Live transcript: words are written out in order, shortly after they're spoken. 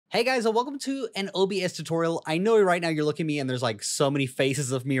Hey guys, and welcome to an OBS tutorial. I know right now you're looking at me and there's like so many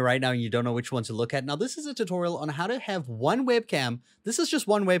faces of me right now and you don't know which one to look at. Now this is a tutorial on how to have one webcam. This is just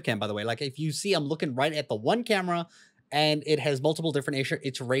one webcam, by the way. Like if you see, I'm looking right at the one camera and it has multiple different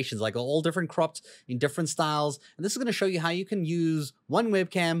iterations, like all different cropped in different styles. And this is going to show you how you can use one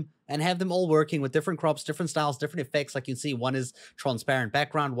webcam and have them all working with different crops, different styles, different effects. Like you can see, one is transparent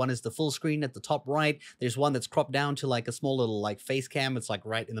background, one is the full screen at the top right. There's one that's cropped down to like a small little like face cam. It's like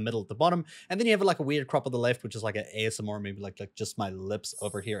right in the middle at the bottom. And then you have like a weird crop on the left, which is like an ASMR, maybe like just my lips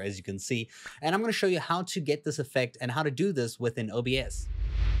over here, as you can see. And I'm going to show you how to get this effect and how to do this within OBS.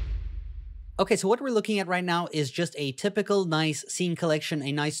 Okay, so what we're looking at right now is just a typical nice scene collection,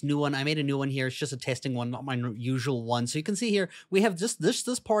 a nice new one. I made a new one here. It's just a testing one, not my usual one. So you can see here, we have just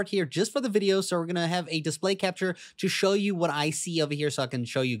this part here just for the video. So we're going to have a display capture to show you what I see over here so I can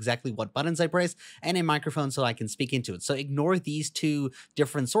show you exactly what buttons I press and a microphone so I can speak into it. So ignore these two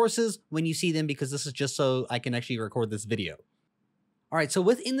different sources when you see them because this is just so I can actually record this video. All right, so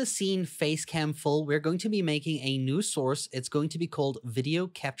within the scene facecam full, we're going to be making a new source. It's going to be called video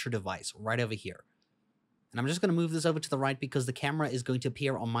capture device right over here. And I'm just going to move this over to the right because the camera is going to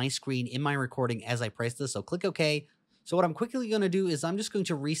appear on my screen in my recording as I press this. So click OK. So what I'm quickly going to do is I'm just going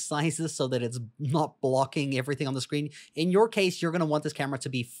to resize this so that it's not blocking everything on the screen. In your case, you're going to want this camera to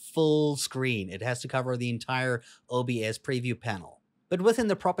be full screen. It has to cover the entire OBS preview panel. But within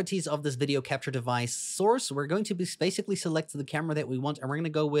the properties of this video capture device source, we're going to be basically select the camera that we want, and we're going to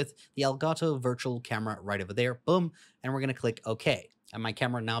go with the Elgato virtual camera right over there. Boom. And we're going to click OK. And my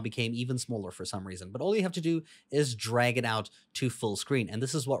camera now became even smaller for some reason. But all you have to do is drag it out to full screen. And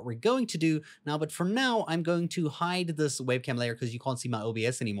this is what we're going to do now. But for now, I'm going to hide this webcam layer because you can't see my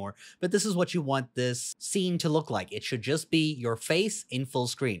OBS anymore. But this is what you want this scene to look like. It should just be your face in full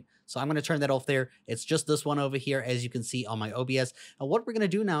screen. So I'm going to turn that off there. It's just this one over here, as you can see on my OBS. And what we're going to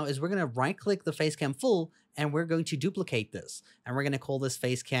do now is we're going to right click the facecam full and we're going to duplicate this. And we're going to call this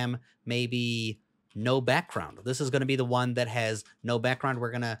facecam maybe no background. This is going to be the one that has no background.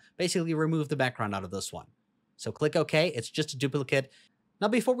 We're going to basically remove the background out of this one. So click OK. It's just a duplicate. Now,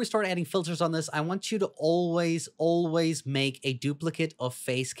 before we start adding filters on this, I want you to always make a duplicate of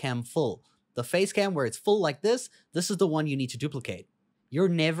facecam full. The facecam where it's full like this is the one you need to duplicate. You're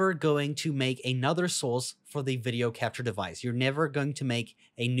never going to make another source for the video capture device. You're never going to make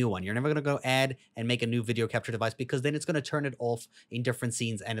a new one. You're never going to go add and make a new video capture device because then it's going to turn it off in different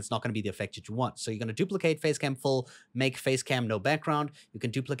scenes and it's not going to be the effect that you want. So you're going to duplicate facecam full, make facecam no background. You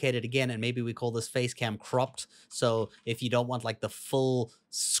can duplicate it again and maybe we call this facecam cropped. So if you don't want like the full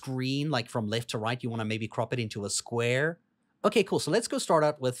screen, like from left to right, you want to maybe crop it into a square. Okay, cool. So let's go start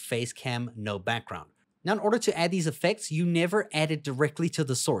out with facecam no background. Now, in order to add these effects, you never add it directly to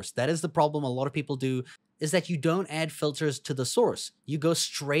the source. That is the problem a lot of people do, is that you don't add filters to the source. You go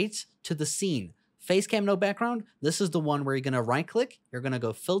straight to the scene. Facecam no background, this is the one where you're going to right click, you're going to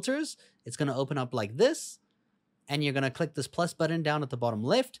go filters, it's going to open up like this, and you're going to click this plus button down at the bottom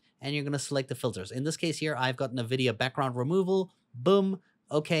left, and you're going to select the filters. In this case here, I've got NVIDIA background removal, boom,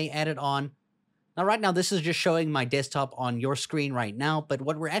 okay, add it on. Now, right now, this is just showing my desktop on your screen right now, but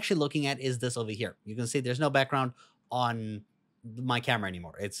what we're actually looking at is this over here. You can see there's no background on my camera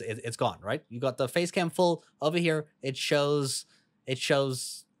anymore. It's gone, right? You got the facecam full over here. It shows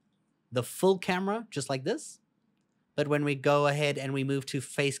the full camera just like this. But when we go ahead and we move to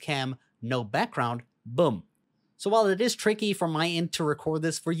facecam no background, boom. So while it is tricky from my end to record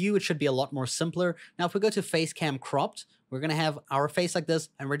this, for you, it should be a lot more simpler. Now, if we go to facecam cropped, we're going to have our face like this,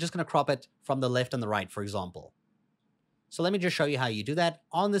 and we're just going to crop it from the left and the right, for example. So let me just show you how you do that.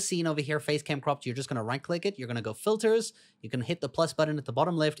 On the scene over here, facecam cropped, you're just going to right-click it. You're going to go filters. You can hit the plus button at the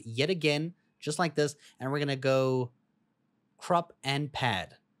bottom left yet again, just like this, and we're going to go crop and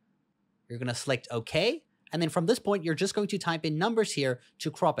pad. You're going to select OK. And then from this point, you're just going to type in numbers here to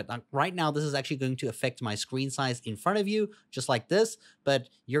crop it. Now, right now, this is actually going to affect my screen size in front of you, just like this, but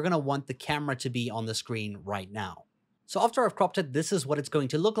you're going to want the camera to be on the screen right now. So after I've cropped it, this is what it's going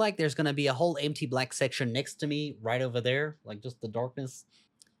to look like. There's going to be a whole empty black section next to me right over there, like just the darkness.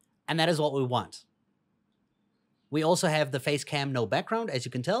 And that is what we want. We also have the facecam no background, as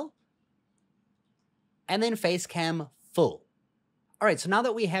you can tell. And then facecam full. All right, so now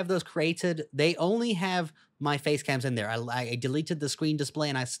that we have those created, they only have my face cams in there. I deleted the screen display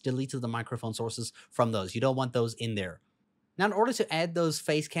and I deleted the microphone sources from those. You don't want those in there. Now, in order to add those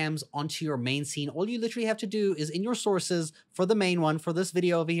face cams onto your main scene, all you literally have to do is in your sources for the main one, for this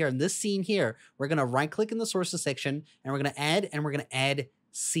video over here, in this scene here, we're going to right-click in the sources section and we're going to add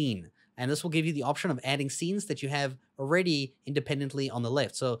scene. And this will give you the option of adding scenes that you have already independently on the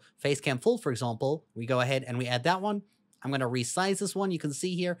left. So facecam full, for example, we go ahead and we add that one. I'm going to resize this one. You can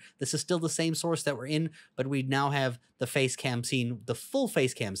see here, this is still the same source that we're in, but we now have the face cam scene, the full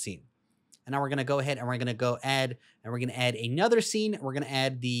face cam scene. And now we're going to go ahead and we're going to go add, and we're going to add another scene. We're going to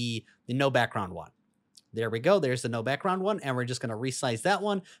add the no background one. There we go. There's the no background one. And we're just going to resize that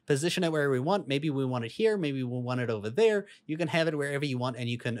one, position it where we want. Maybe we want it here. Maybe we want it over there. You can have it wherever you want and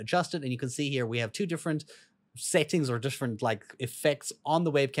you can adjust it. And you can see here, we have two different settings or different like effects on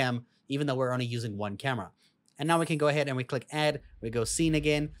the webcam, even though we're only using one camera. And now we can go ahead and we click add, we go scene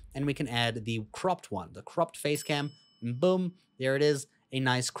again, and we can add the cropped one, the cropped face cam, and boom, there it is, a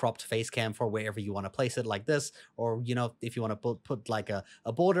nice cropped face cam for wherever you want to place it like this, or, you know, if you want to put like a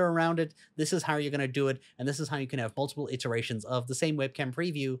border around it, this is how you're going to do it. And this is how you can have multiple iterations of the same webcam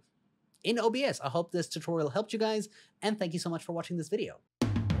preview in OBS. I hope this tutorial helped you guys, and thank you so much for watching this video.